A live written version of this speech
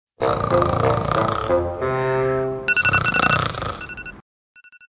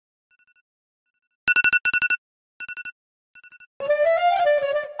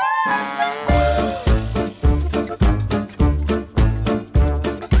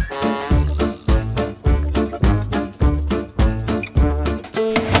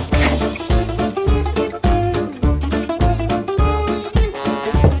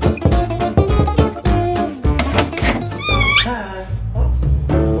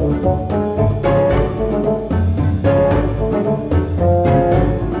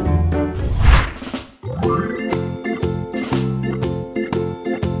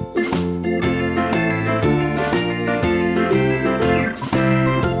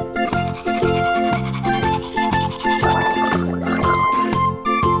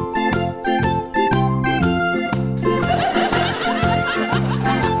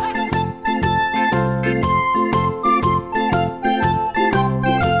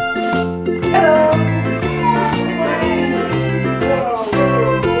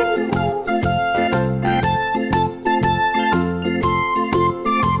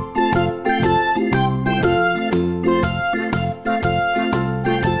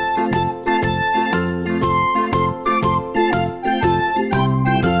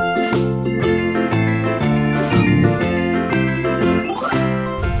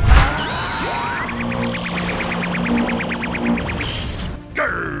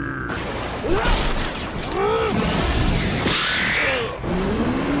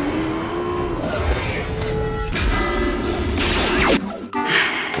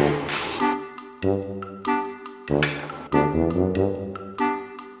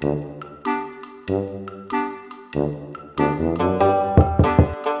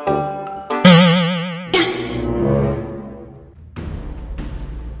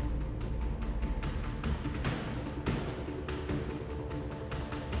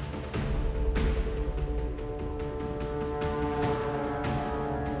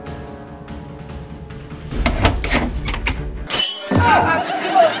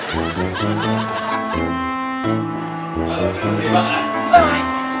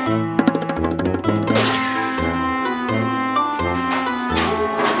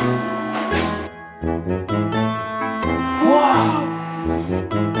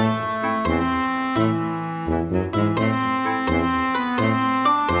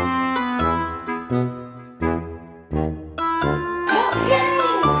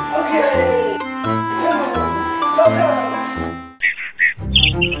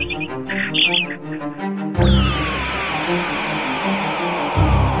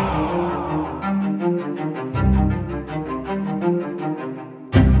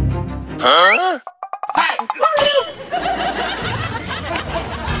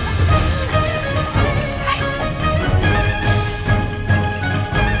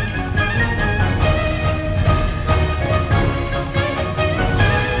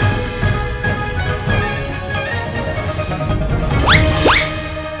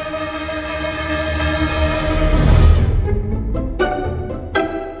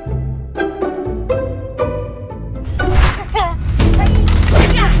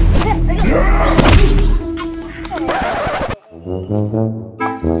Yeah!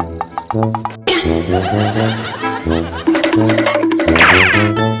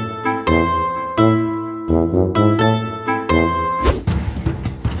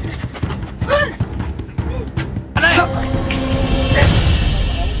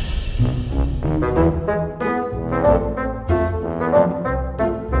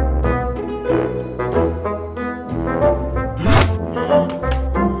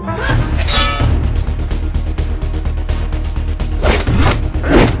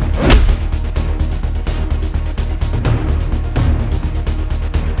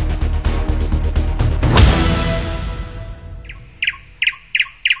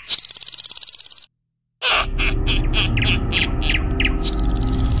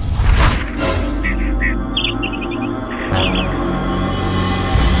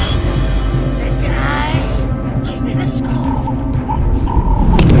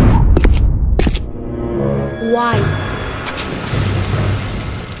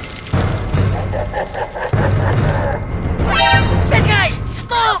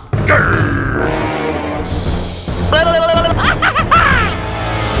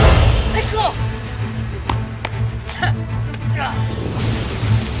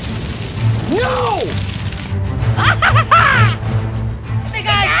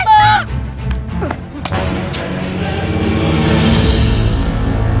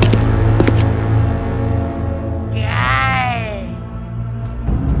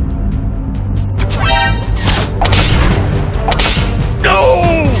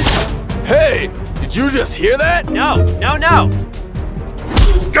 Did you just hear that? No, no, no!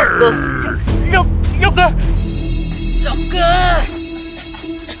 Grrr. Soccer!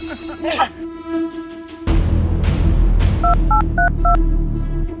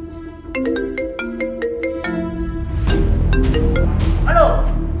 Halo?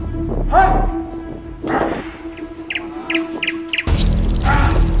 Hah?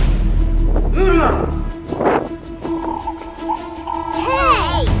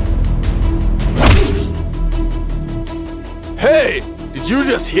 Hey! Did you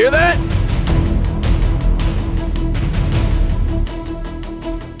just hear that?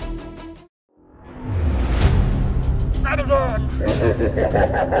 Spiderman!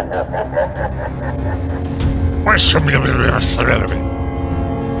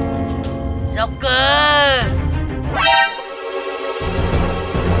 Soccer!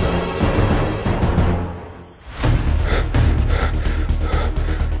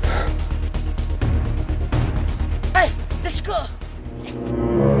 Hey, let's go!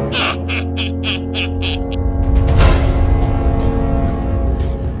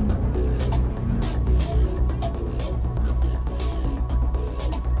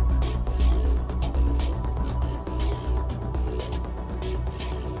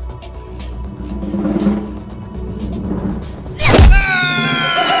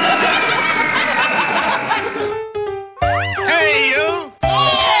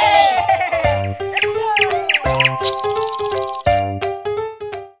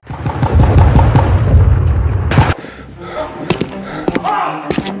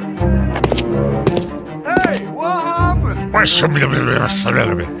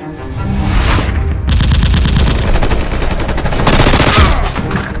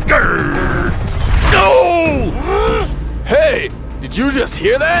 No! Hey! Did you just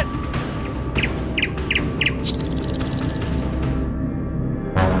hear that?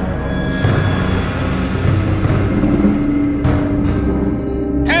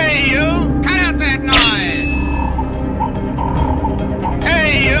 Hey, you! Cut out that noise!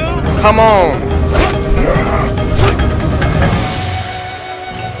 Hey, you! Come on!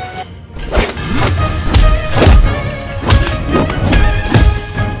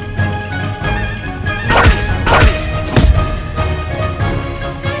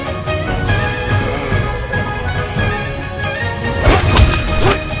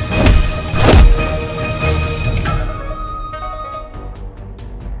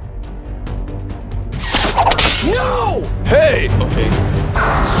 No! Hey! Okay.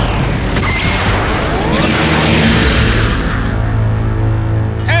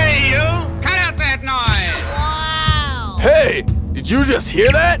 Hey, you! Cut out that noise! Wow! Hey! Did you just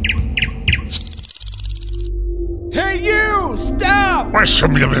hear that? Hey, you! Stop!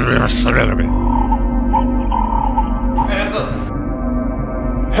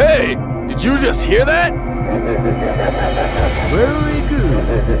 Hey! Did you just hear that? Very good.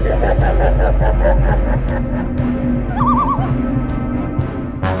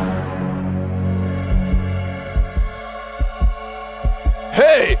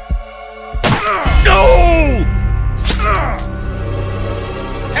 Hey! No!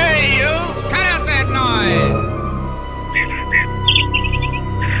 Hey, you! Cut out that noise!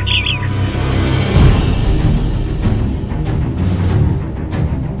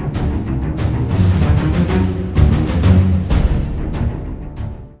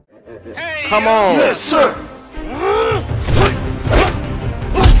 Hey, Come on! Yes, sir!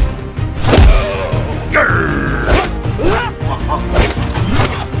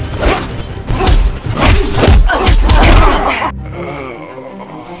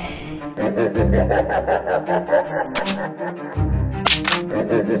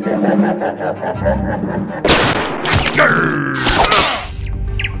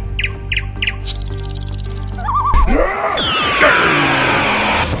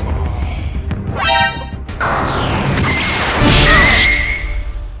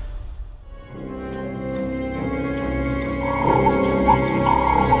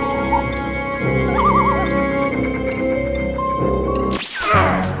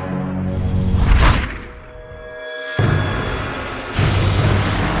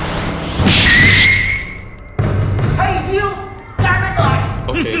 Hey, you! Damn it, boy!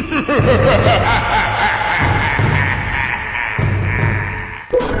 Okay.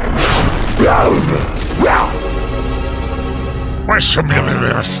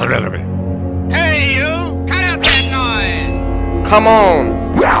 Hey, you! Cut out that noise! Come on!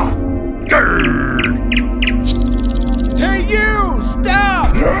 Hey, you!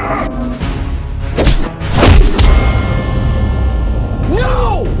 Stop!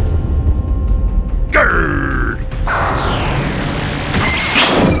 No!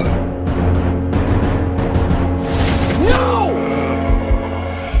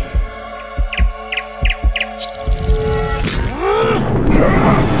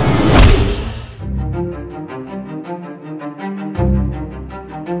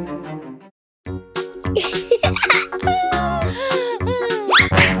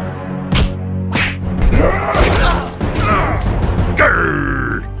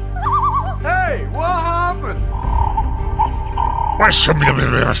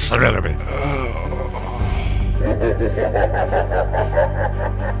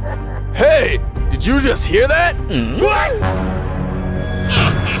 Hey, did you just hear that?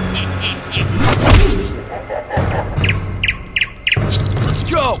 Let's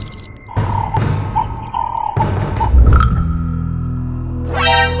go!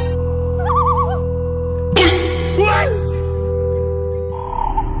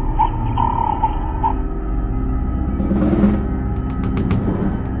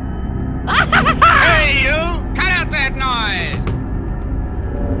 Hey, you! Cut out that noise!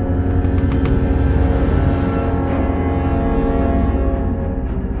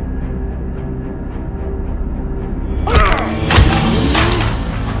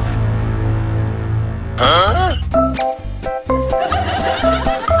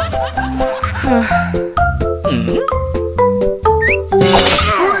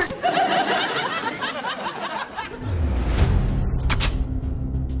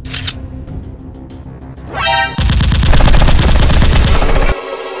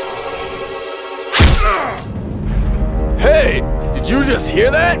 Hey, did you just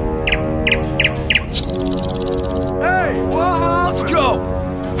hear that? Hey, what happened? Let's go!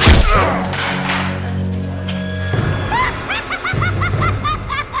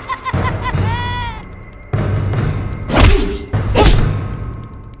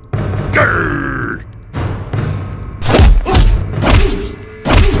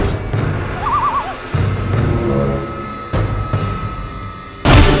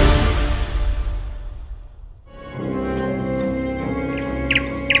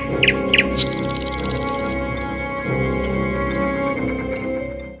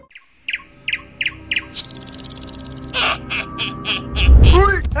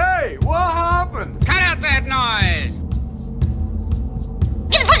 Hey, what happened? Cut out that noise!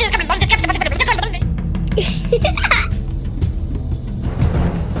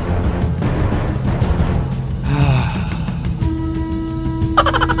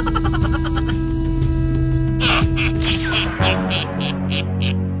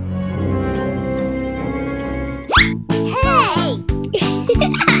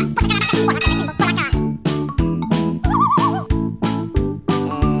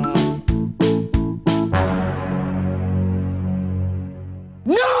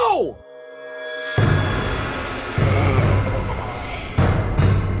 No!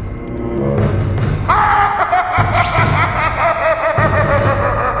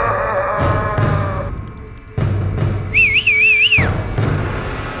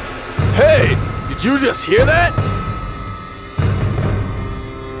 Hey, did you just hear that?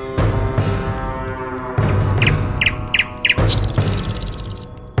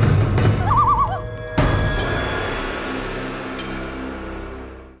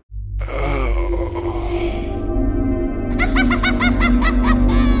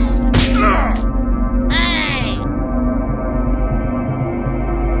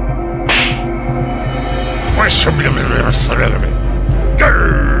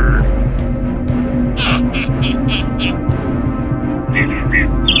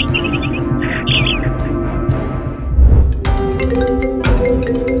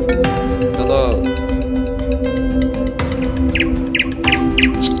 Hello.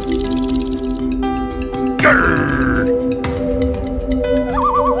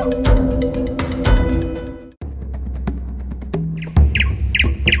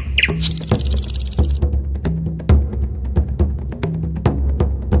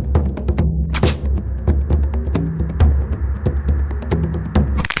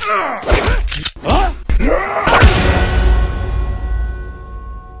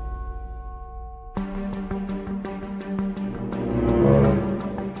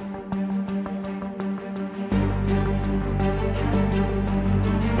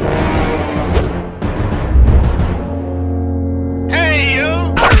 Hey, you!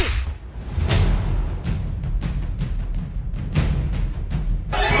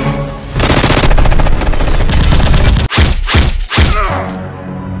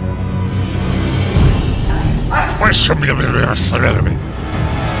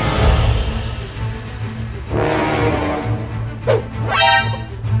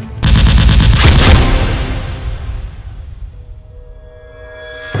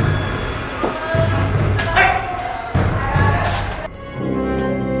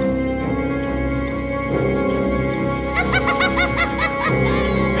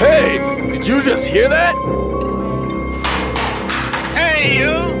 Hey, did you just hear that? Hey,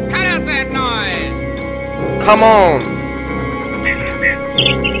 you! Cut out that noise! Come on.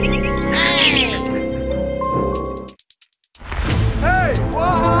 Hey, what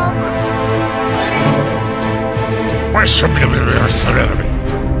happened?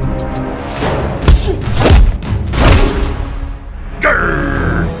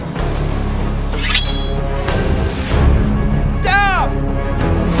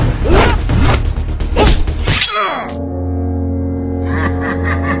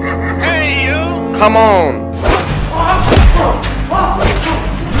 Come on!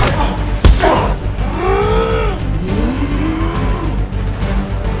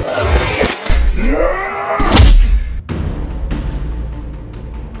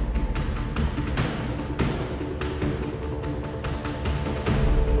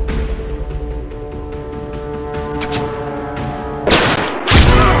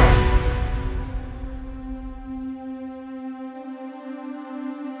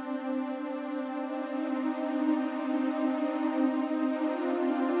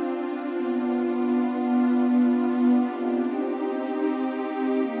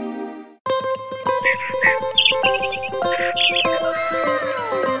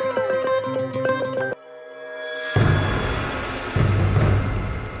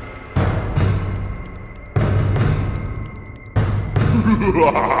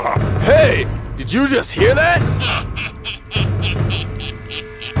 Hey! Did you just hear that?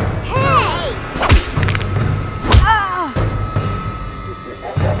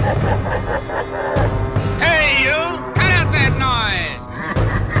 Hey, you! Cut out that noise!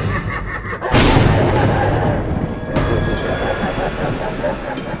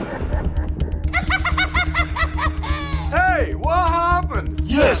 Hey, what happened?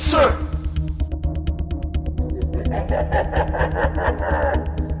 Yes, sir!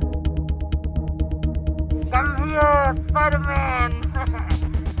 Come here, Spiderman!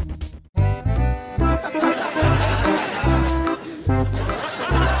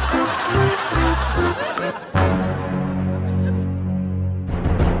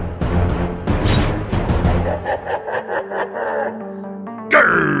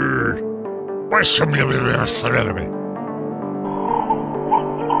 Grrr! Why should we be?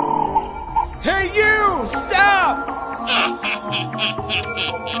 Hey, you! Stop!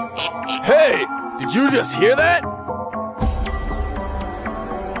 Hey! Did you just hear that?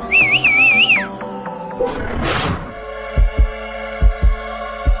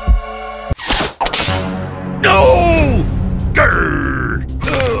 No! Grrr!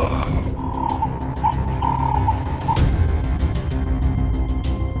 Ugh.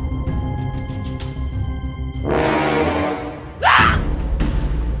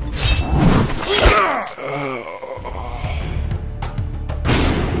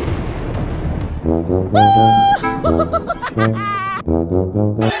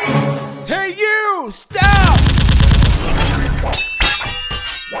 Hey, you! Stop!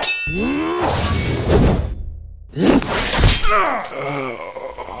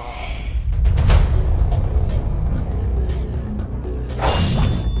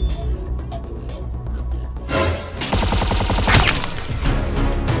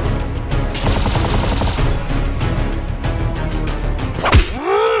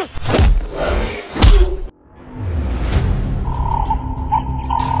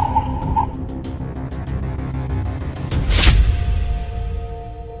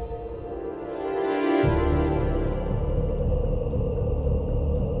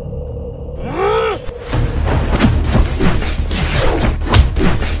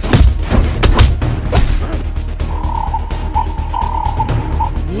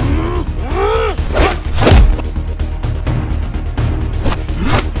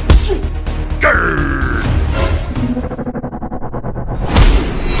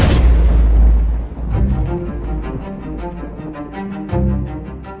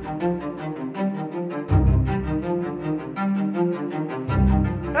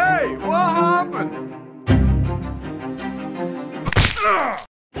 Hey, what happened?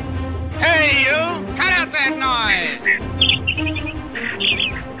 Hey, you! Cut out that noise!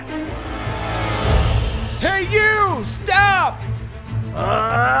 Hey, you! Stop!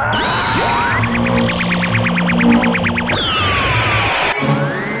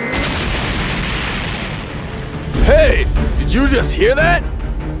 Hey! Did you just hear that?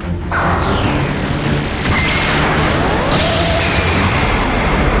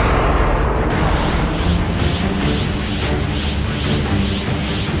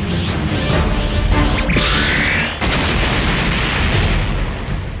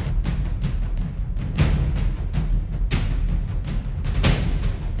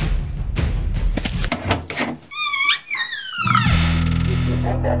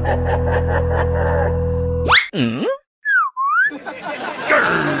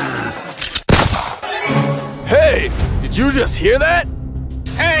 Hey! Did you just hear that?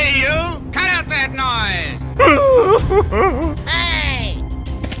 Hey, you! Cut out that noise! Hey!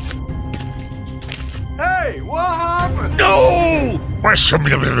 Hey, what happened? No! Why should we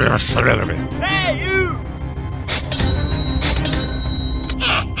be? Hey, you!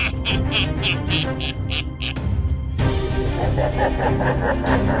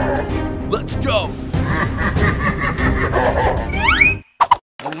 Let's go!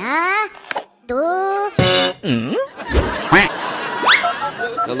 Una, two.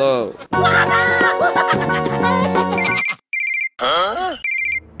 Hello.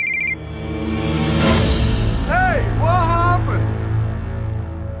 Hey, what happened?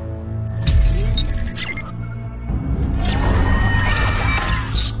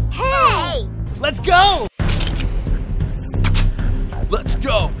 Hey! Let's go! Let's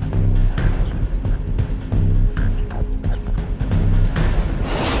go!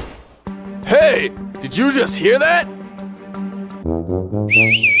 Hey! Did you just hear that?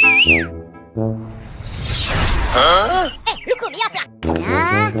 रुको भैया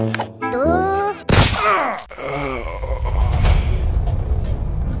una, two.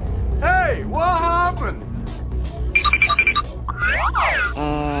 Hey, what happened?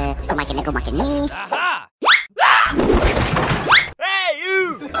 Kumakin ni. Aha! Hey, you!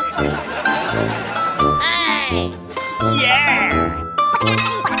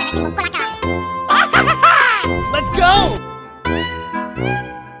 Let's go!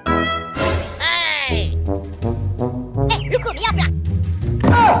 रुको भैया una,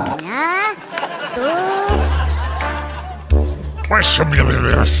 two.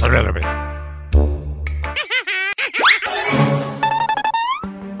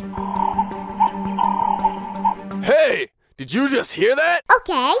 Hey! Did you just hear that?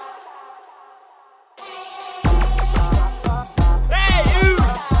 Okay. Hey, you!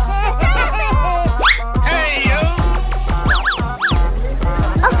 Hey, you!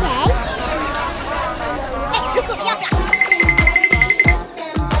 Okay. रुको भैया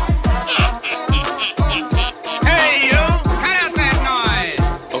Hey, you! Cut out that noise!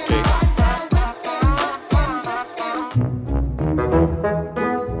 Okay.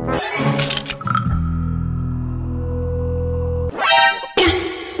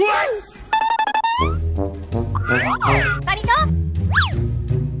 Babito?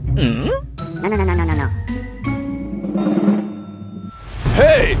 No.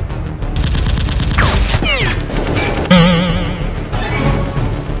 Hey!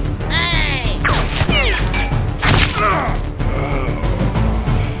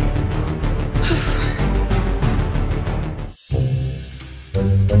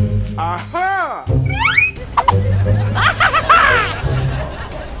 Aha!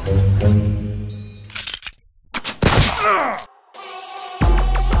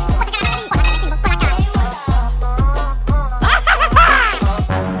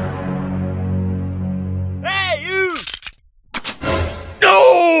 Hey, you! No!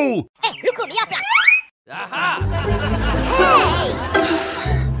 रुको भैया Aha!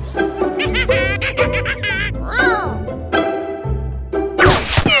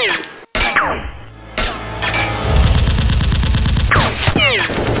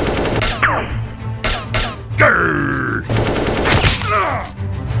 Grr!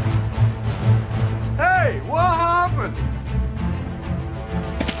 Hey, what happened?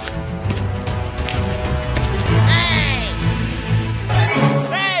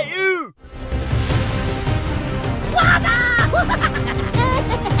 Hey, you!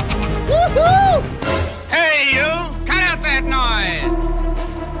 Hey, you! Cut out that noise!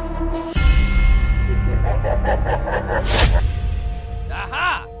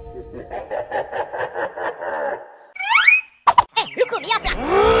 Aha! रुको भैया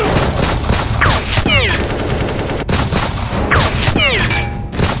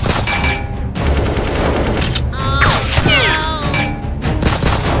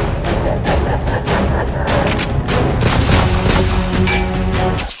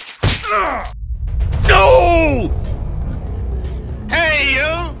No! Hey,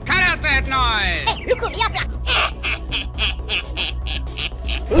 you! Cut out that noise! रुको भैया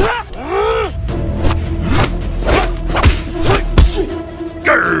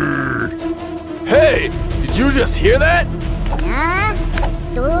Grr! Hey! Did you just hear that? una,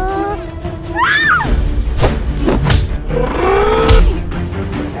 two.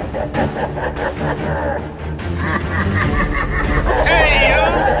 Hey, you!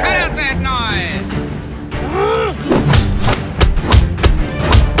 Cut out that noise!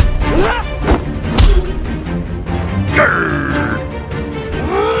 Grr!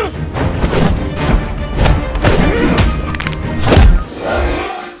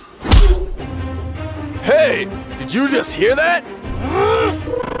 Hey! Did you just hear that?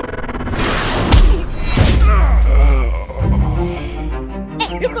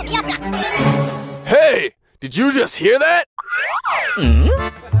 रुको भैया Hey! Did you just hear that?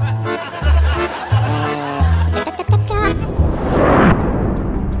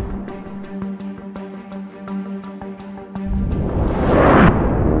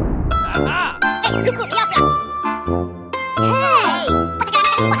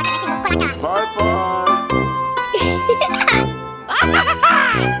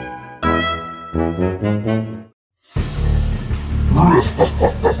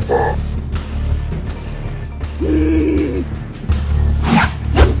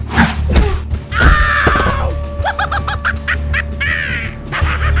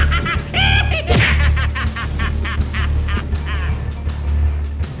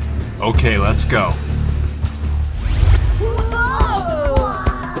 Okay, let's go. Wow!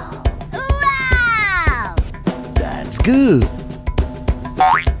 That's good.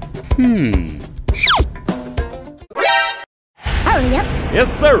 Hurry up! Yes,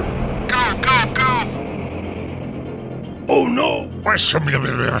 sir. Oh no!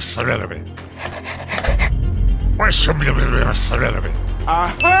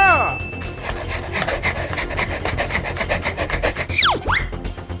 Aha!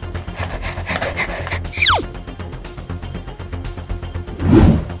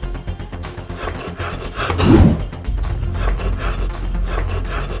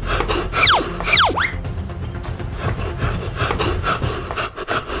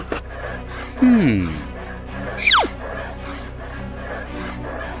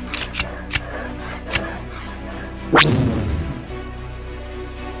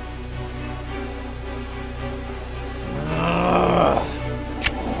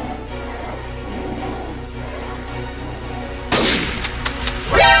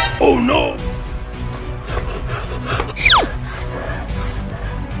 Oh no!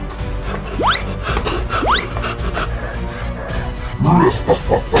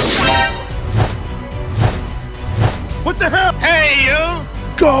 What the hell? Hey, you!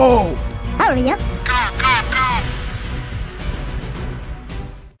 Go! Hurry up!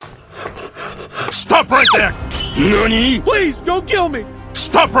 Stop right there! Nani? Please, don't kill me!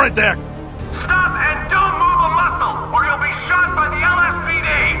 Stop right there! Stop and don't move a muscle, or you'll be shot by the LSPD!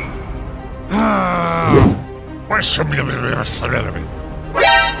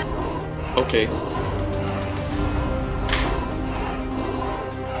 Okay.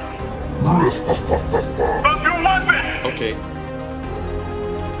 Drop your weapon! Okay.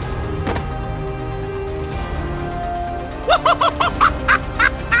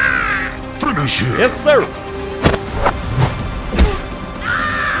 Finish him! Yes, sir.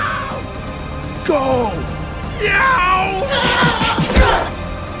 Go!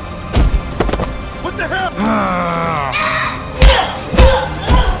 What the hell?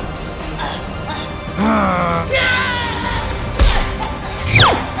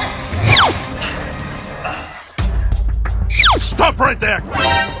 Stop right there!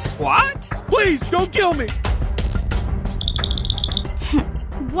 What? Please, don't kill me!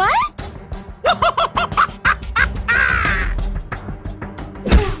 What?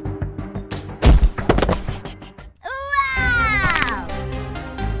 Wow!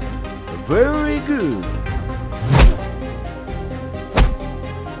 Very good.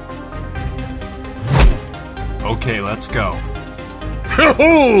 Okay, let's go.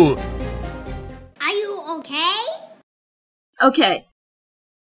 Ho-ho! Are you okay? Okay.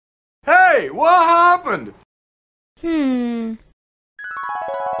 Hey, what happened?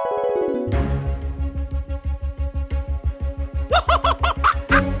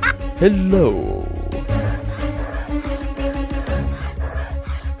 Hello.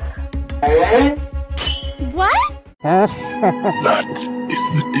 What? That is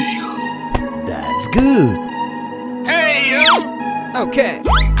the deal. That's good. Hey, you! Okay.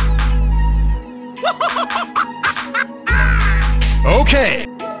 Okay.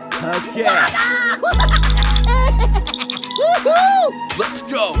 Okay. Let's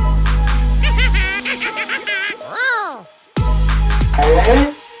go.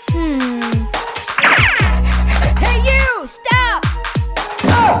 Hey you! Stop!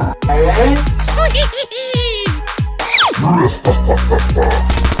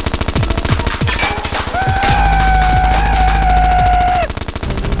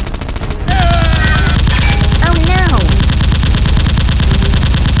 Oh no!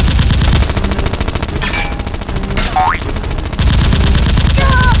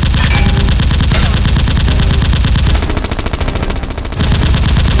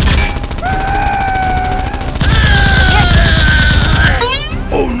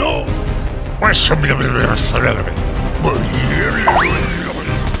 Oh no!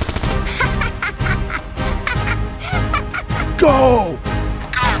 Go!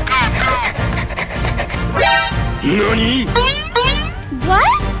 Nani?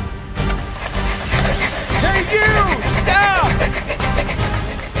 What? Hey you! Stop!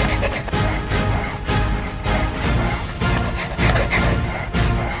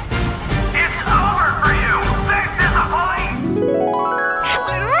 It's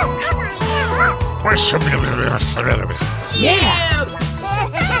Yeah!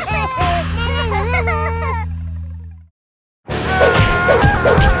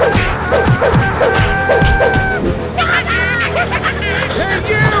 Hey,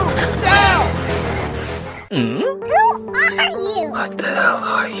 you! Stop! Who are you? What the hell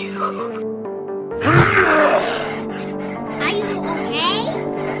are you? Are you okay?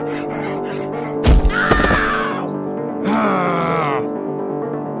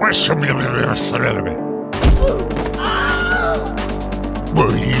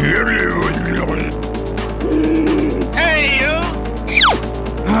 Hey, you!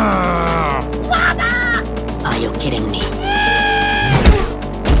 Are you kidding me?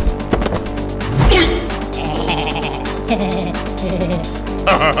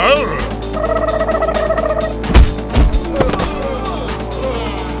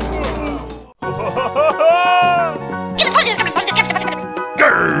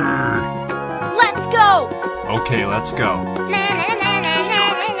 Let's go! Okay, let's go.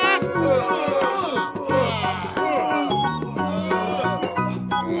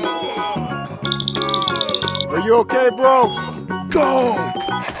 Are you okay, bro? Go!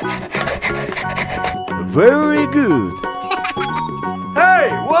 Very good. Hey,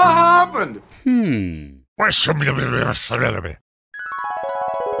 what happened?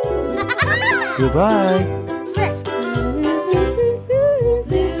 Goodbye.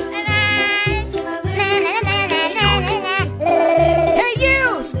 Hey,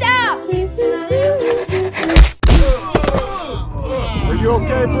 you! Stop! Are you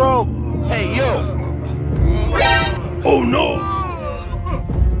okay, bro? Hey, yo! Oh no!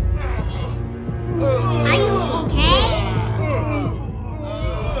 Are you okay?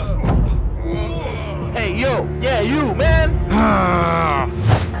 Hey, yo! Yeah, you, man!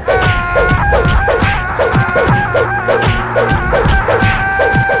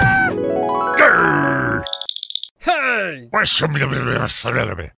 Hey!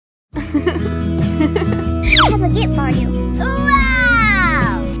 I have a gift for you. Wow!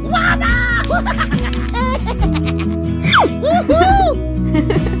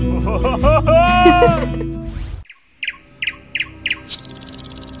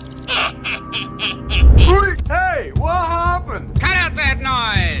 Hey, what happened? Cut out that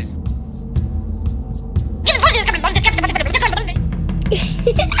noise!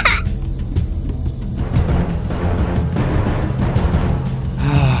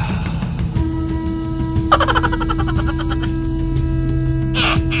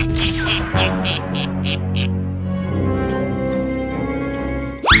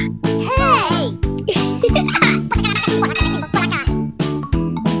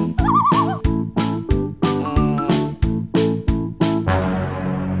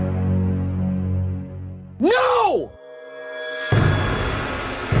 No!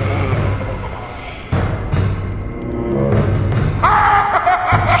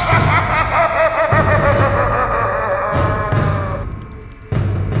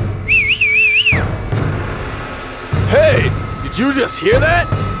 Hey! Did you just hear that?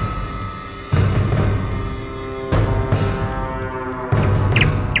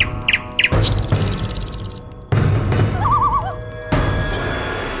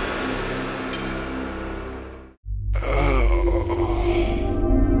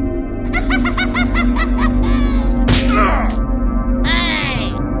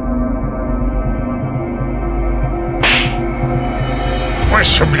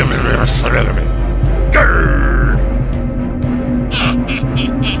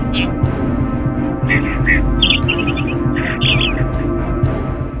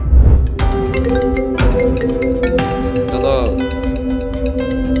 Hello.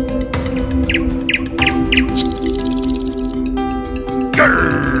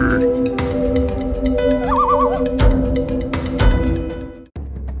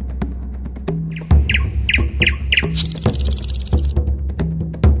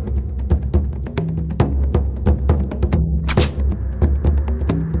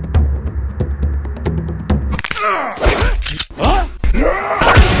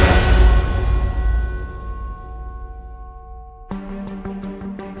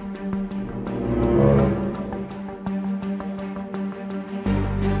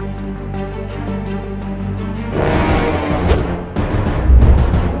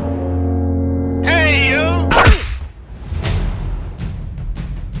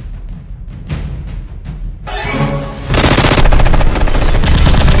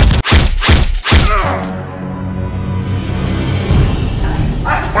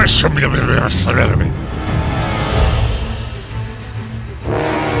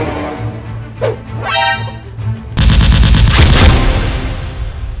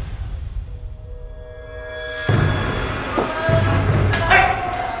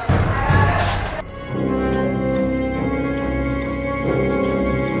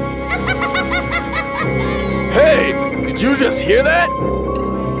 Did you just hear that?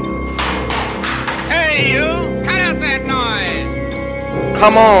 Hey, you! Cut out that noise!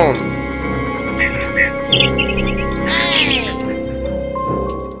 Come on!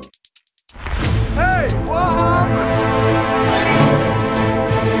 Hey, what happened?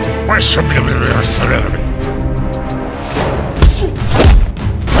 What's up, you enemy?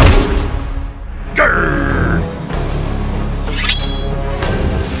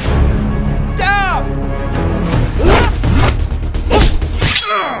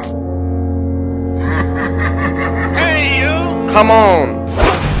 Hey, you! Come on!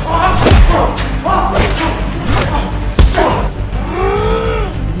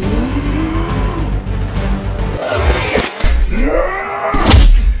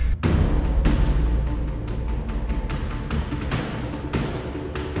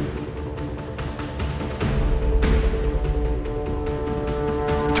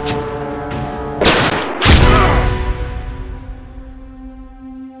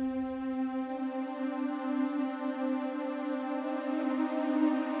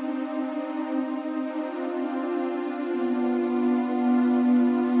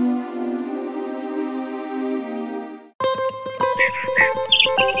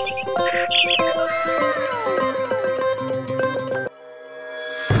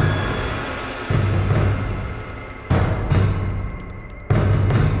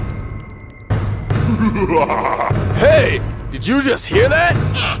 Hey! Did you just hear that?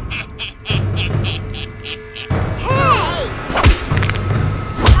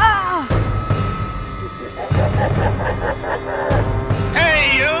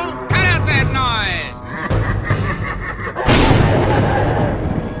 Hey, you! Cut out that noise!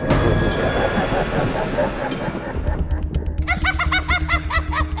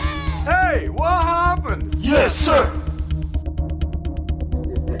 Hey, what happened? Yes, sir!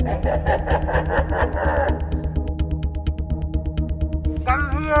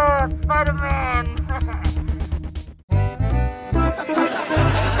 Come here, Spiderman!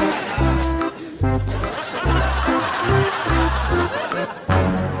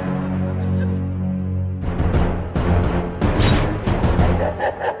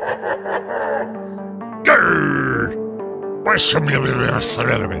 What's up, you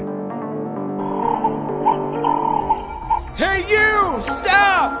enemy? Hey, you!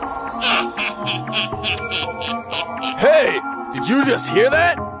 Stop! Hey! Did you just hear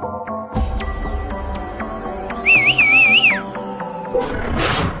that?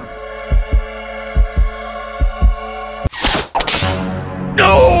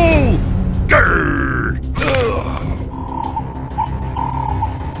 No!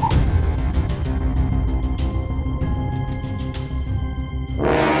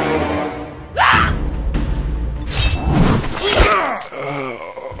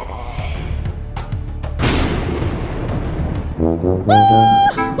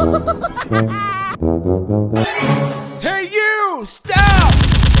 Hey, you! Stop!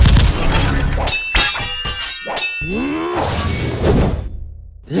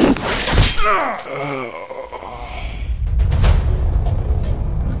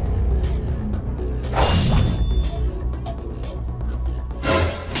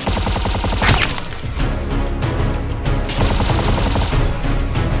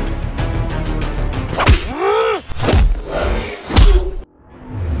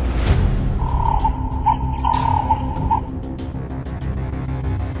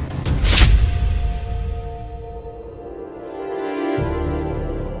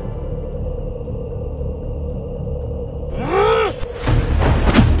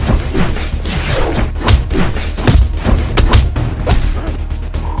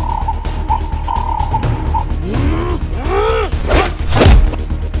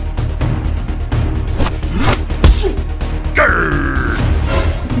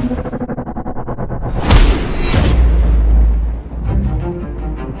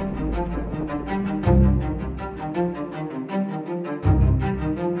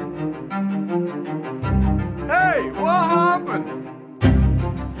 Hey, what happened?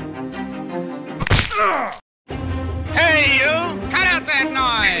 Hey, you! Cut out that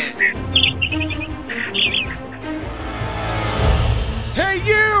noise! Hey,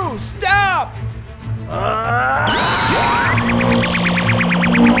 you! Stop!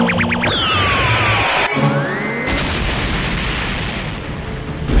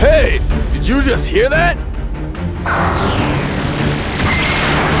 Hey! Did you just hear that?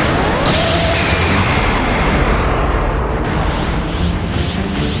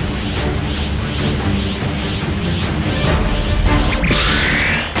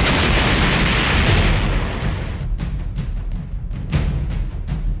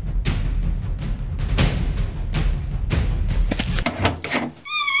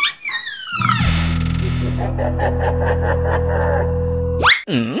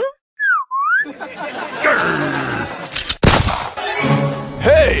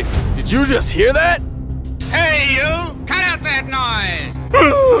 Did you just hear that? Hey, you! Cut out that noise!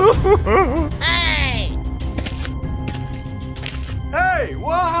 Hey! Hey,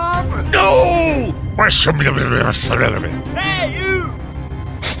 what happened? No! Hey, you!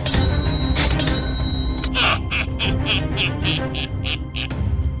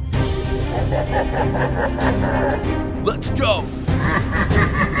 Let's go!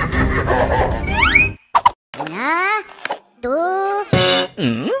 Una, dos.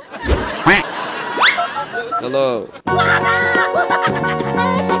 Hello.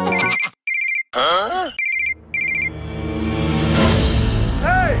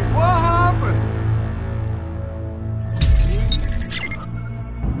 Hey, what happened?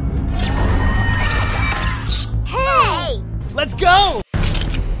 Hey! Let's go!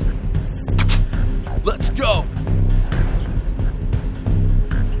 Let's go!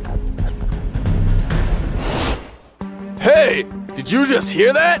 Hey! Did you just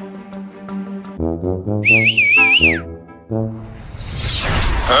hear that?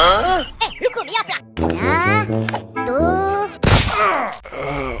 Eh, रुको यहाँ पे। Una, dos.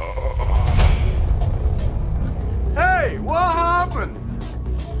 Hey, what happened?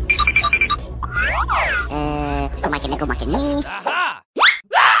 Kumakin ni. Aha!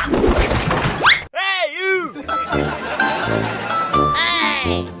 Hey, you!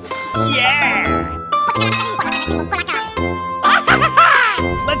 Hey! Yeah!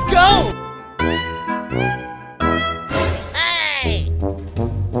 Let's go! Hey!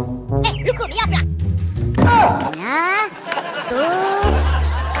 Eh, रुको यहाँ पे। Una, dos.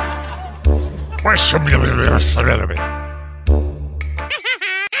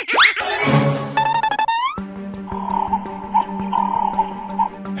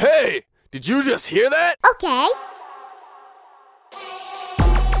 Hey! Did you just hear that? Okay.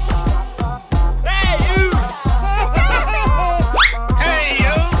 Hey, you! Hey,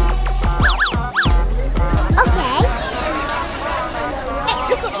 you! Okay. Eh,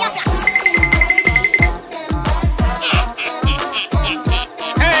 रुको यहाँ पे।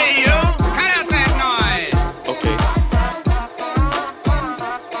 Hey, you! Cut out that noise! Okay.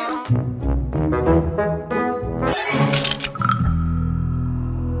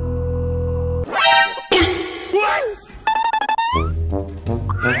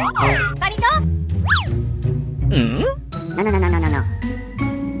 Pamito? No.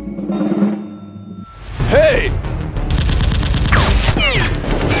 Hey!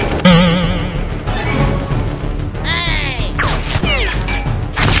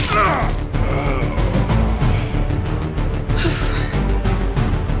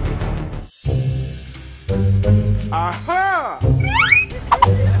 Aha!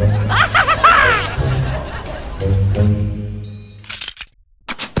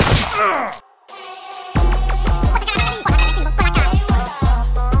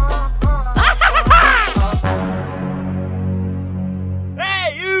 Hey,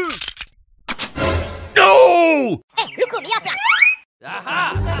 you! No! Eh, रुको यहाँ पे। Aha!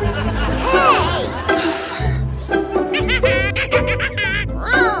 Hey!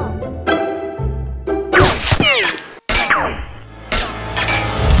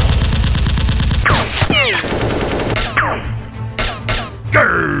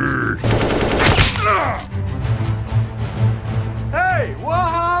 Oh! Hey, what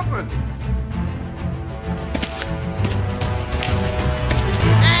happened?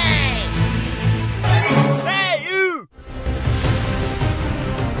 Hey! Hey, you!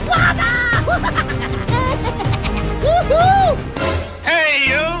 Woohoo! Hey,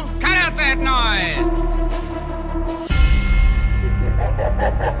 you! Cut out that noise!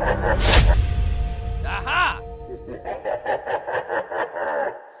 Aha!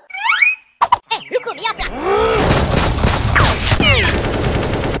 Eh, रुको यहाँ पे।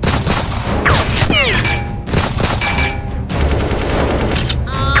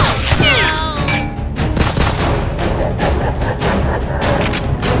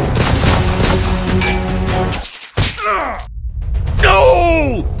 No!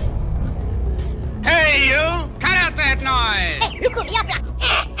 Hey, you! Cut out that noise! Eh, रुको यहाँ पे।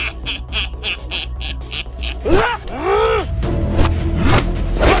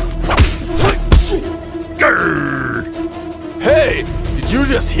 Hey! Did you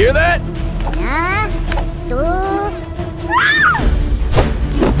just hear that? Una, dos.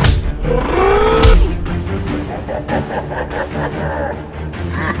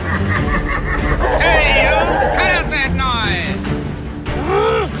 Hey, you! Cut out that noise!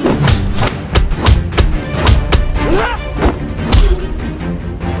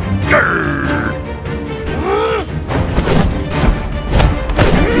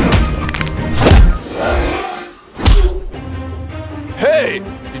 Hey,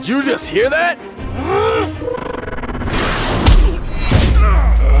 did you just hear that?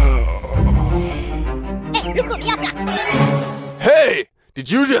 Hey,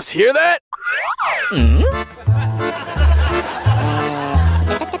 did you just hear that?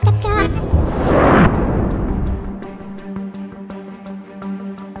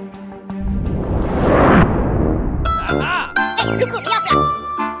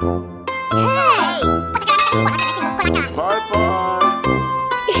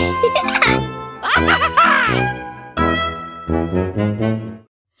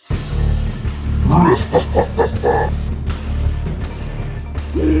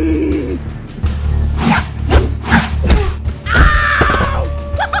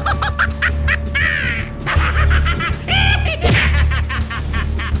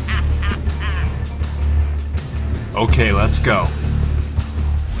 Okay, let's go.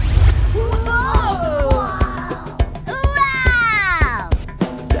 Wow!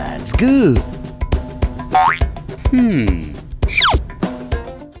 That's good.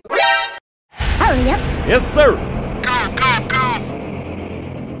 Hurry up! Yes, sir. Go, go, go!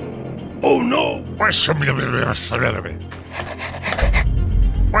 Oh no. Aha!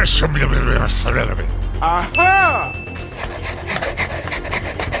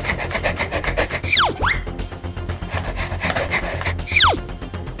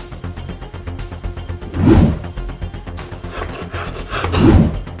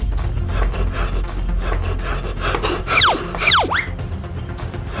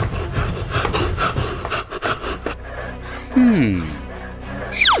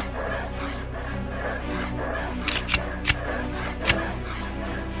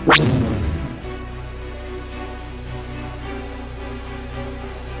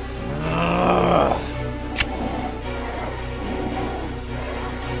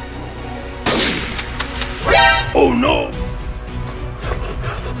 Oh no!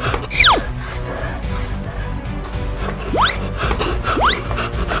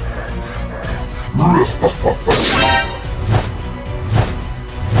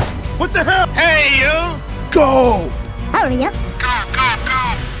 What the hell? Hey, you! Go! Hurry up! Go, go, go!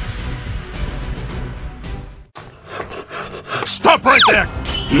 Stop right there!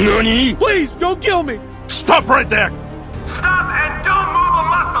 Nani? Please, don't kill me! Stop right there! Stop and don't move a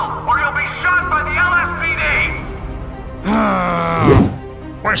muscle, or you'll be shot by the LSPD!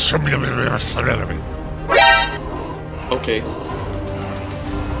 Okay.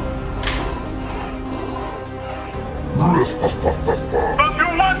 Drop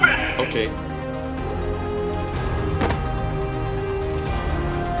your weapon! Okay.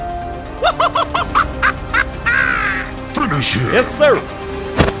 Finish him! Yes, sir!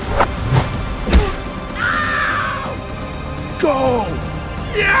 Go!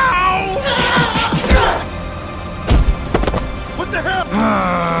 Yow! What the hell?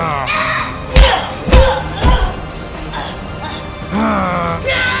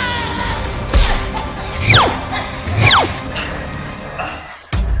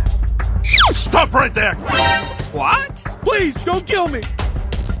 Stop right there! What? Please, don't kill me!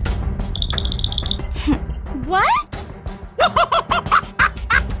 What?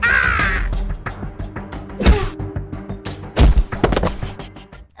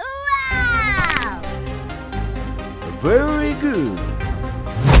 Wow! Very good.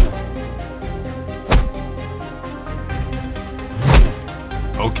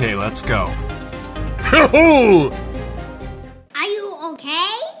 Okay, let's go. Are you okay?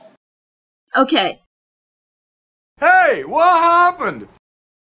 Okay. Hey, what happened?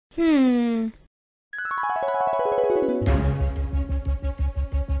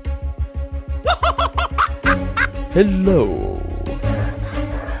 Hello.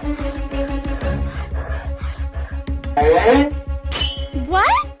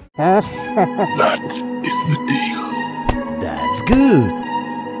 What? That is the deal. That's good.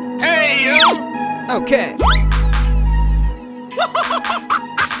 Hey, you! Okay.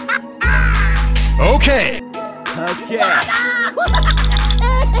 Okay. Okay.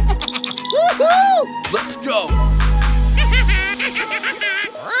 Let's go.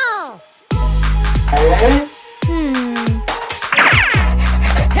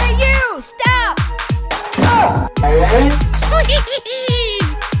 Hey you! Stop!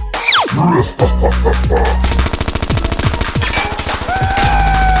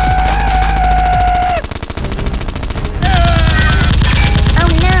 Oh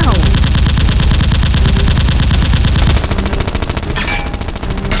no!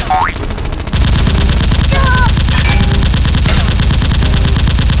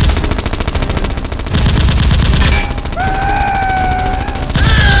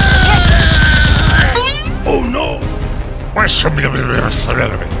 Oh no!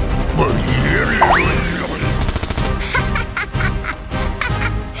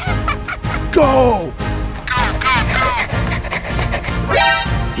 Go!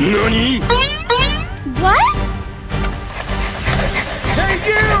 Nani? What? Hey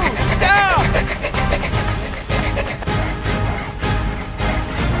you! Stop!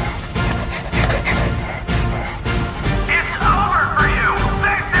 It's over for you!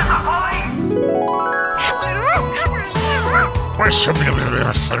 This is the police!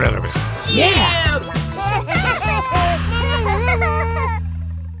 Yeah!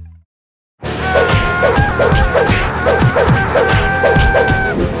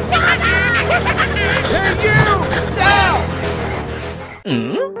 Hey you! Stop! Who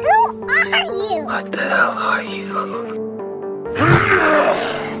are you? What the hell are you?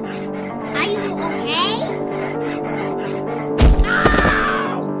 Are you okay?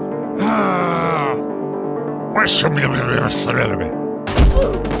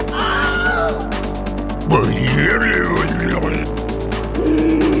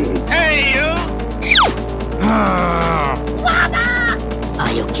 Hey, you!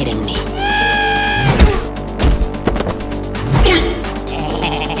 Are you kidding me?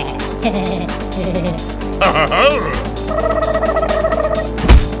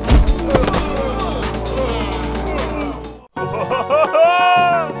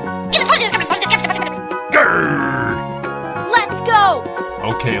 Let's go!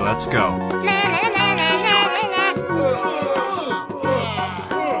 Okay, let's go.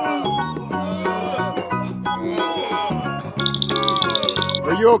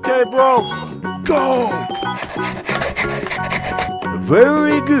 Are you okay, bro? Go!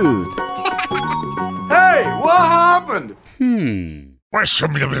 Very good. Hey, what happened?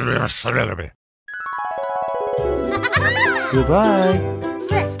 Goodbye.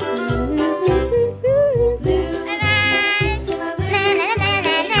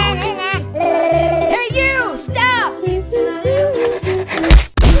 Hey you! Stop!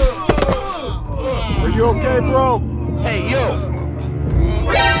 Are you okay, bro? Hey yo!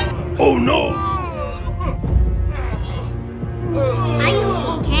 Oh no! Are you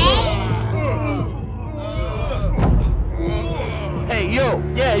okay? Hey yo!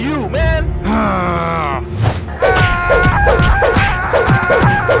 Yeah, you, man!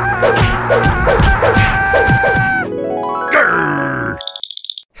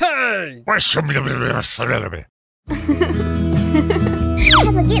 Hey! I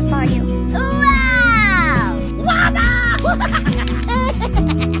have a gift for you. Wow!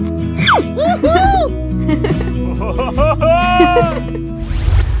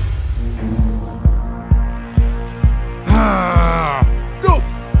 Go!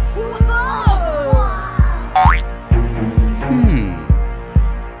 No.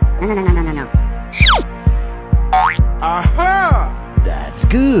 Aha! That's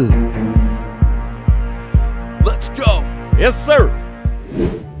good. Let's go! Yes, sir!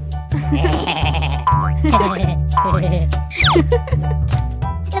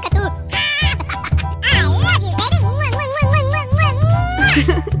 Look at you.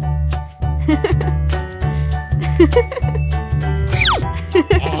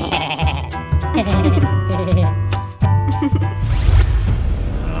 I love you, baby.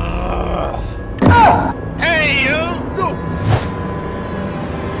 Hey, you! Go!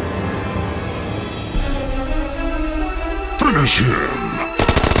 Finish him.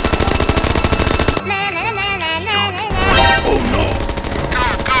 Oh no!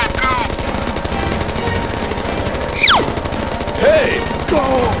 Hey! Go!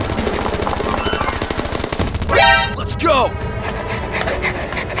 Let's go!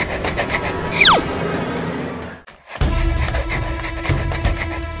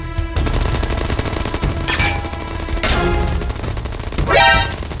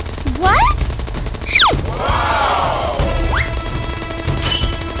 What?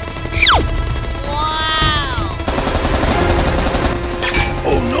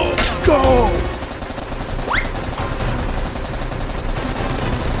 Oh no! Go!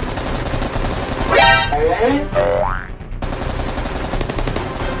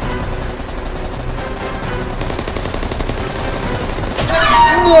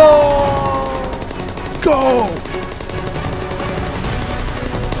 Go!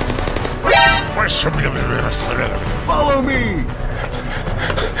 Follow me!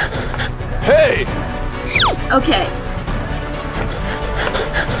 Hey! Okay.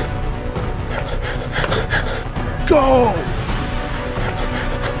 Go!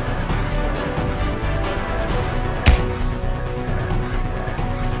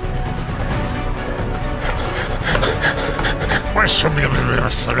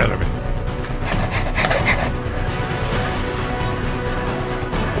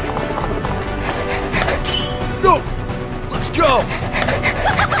 go!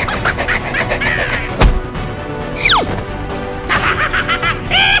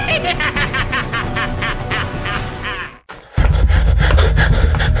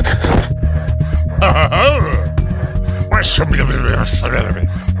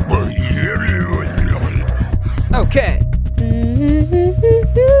 Okay.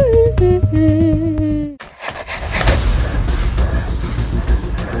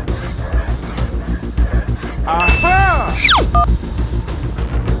 Aha!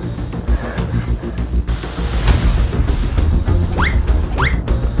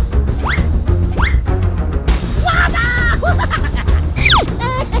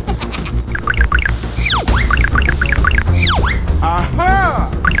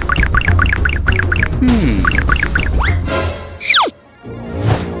 Aha!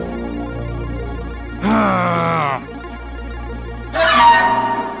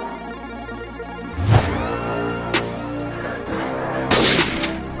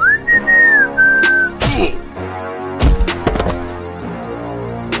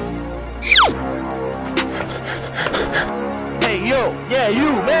 Hey, yo! Yeah,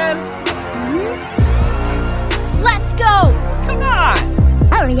 you, man! Let's go! Come on.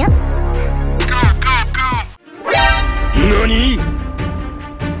 Hurry up! NANI?!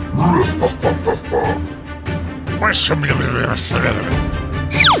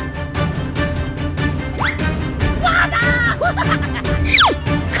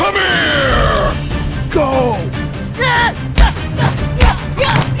 Come here! Go!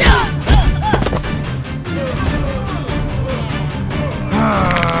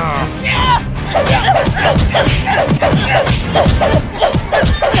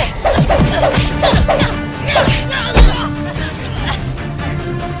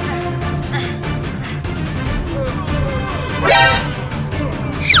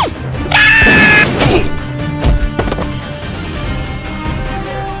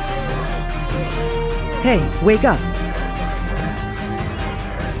 Hey, wake up.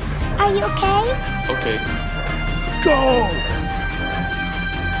 Are you okay? Okay. Go!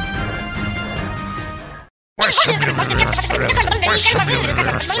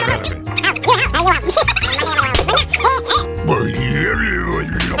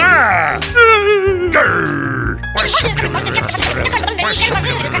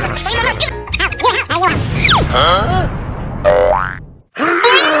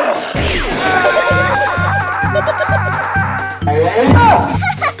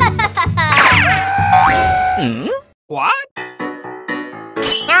 What?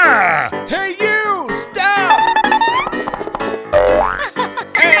 Hey, you! Stop!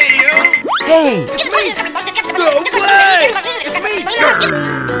 Hey, you! Hey! No way!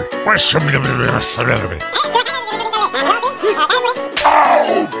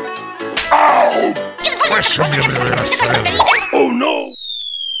 Oh no!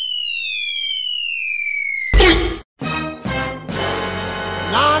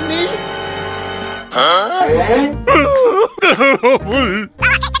 Nani? No!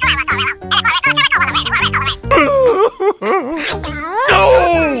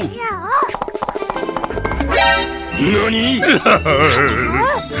 NANI?!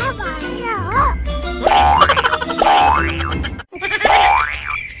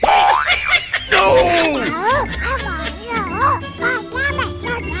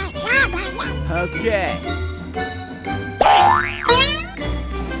 Okay.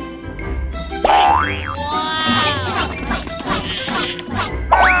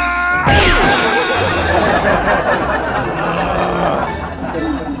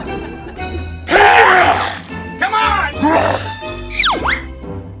 Come on!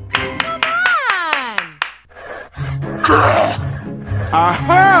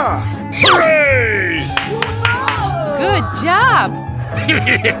 Aha! Hooray! Good job!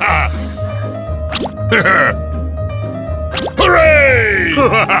 Hooray!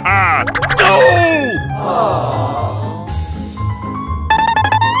 No!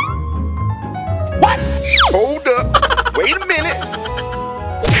 What? Hold up. Wait a minute.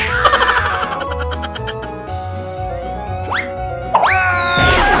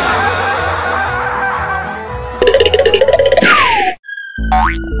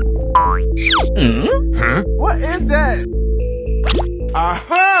 Huh? What is that?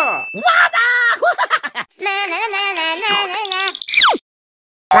 Aha!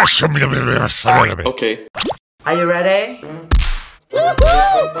 Okay. Are you ready? Come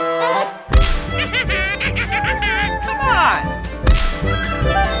on!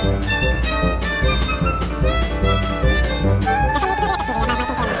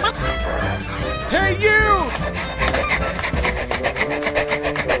 Hey, you!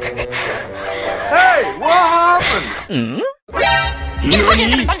 Hey, what happened?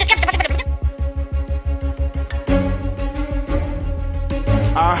 NANI?!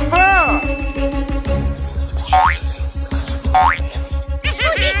 Aha!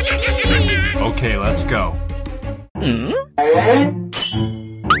 Okay, let's go.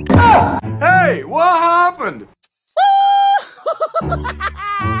 Hey, what happened?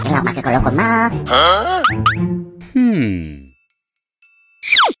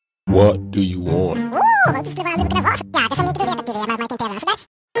 What do you want?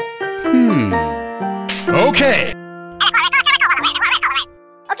 Okay.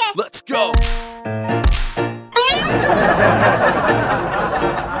 Let's go.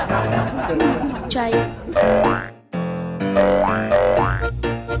 Try it.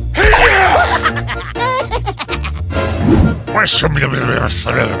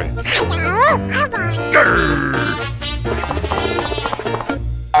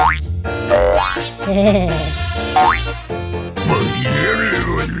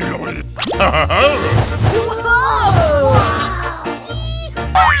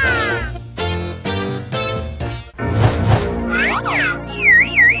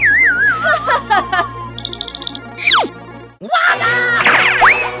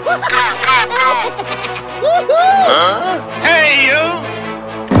 Hey, you!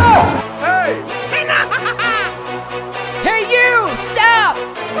 Hey! Hey, you! Stop!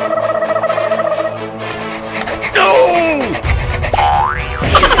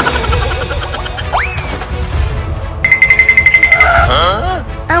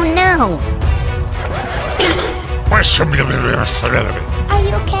 Oh no! Are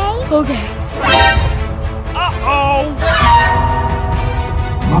you okay? Okay.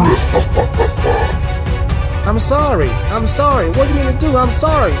 I'm sorry. I'm sorry. What do you mean to do? I'm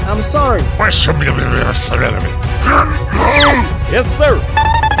sorry. I'm sorry. Yes, sir!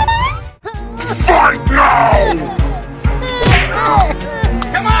 Fight now!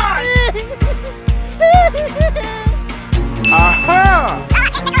 Come on! Aha!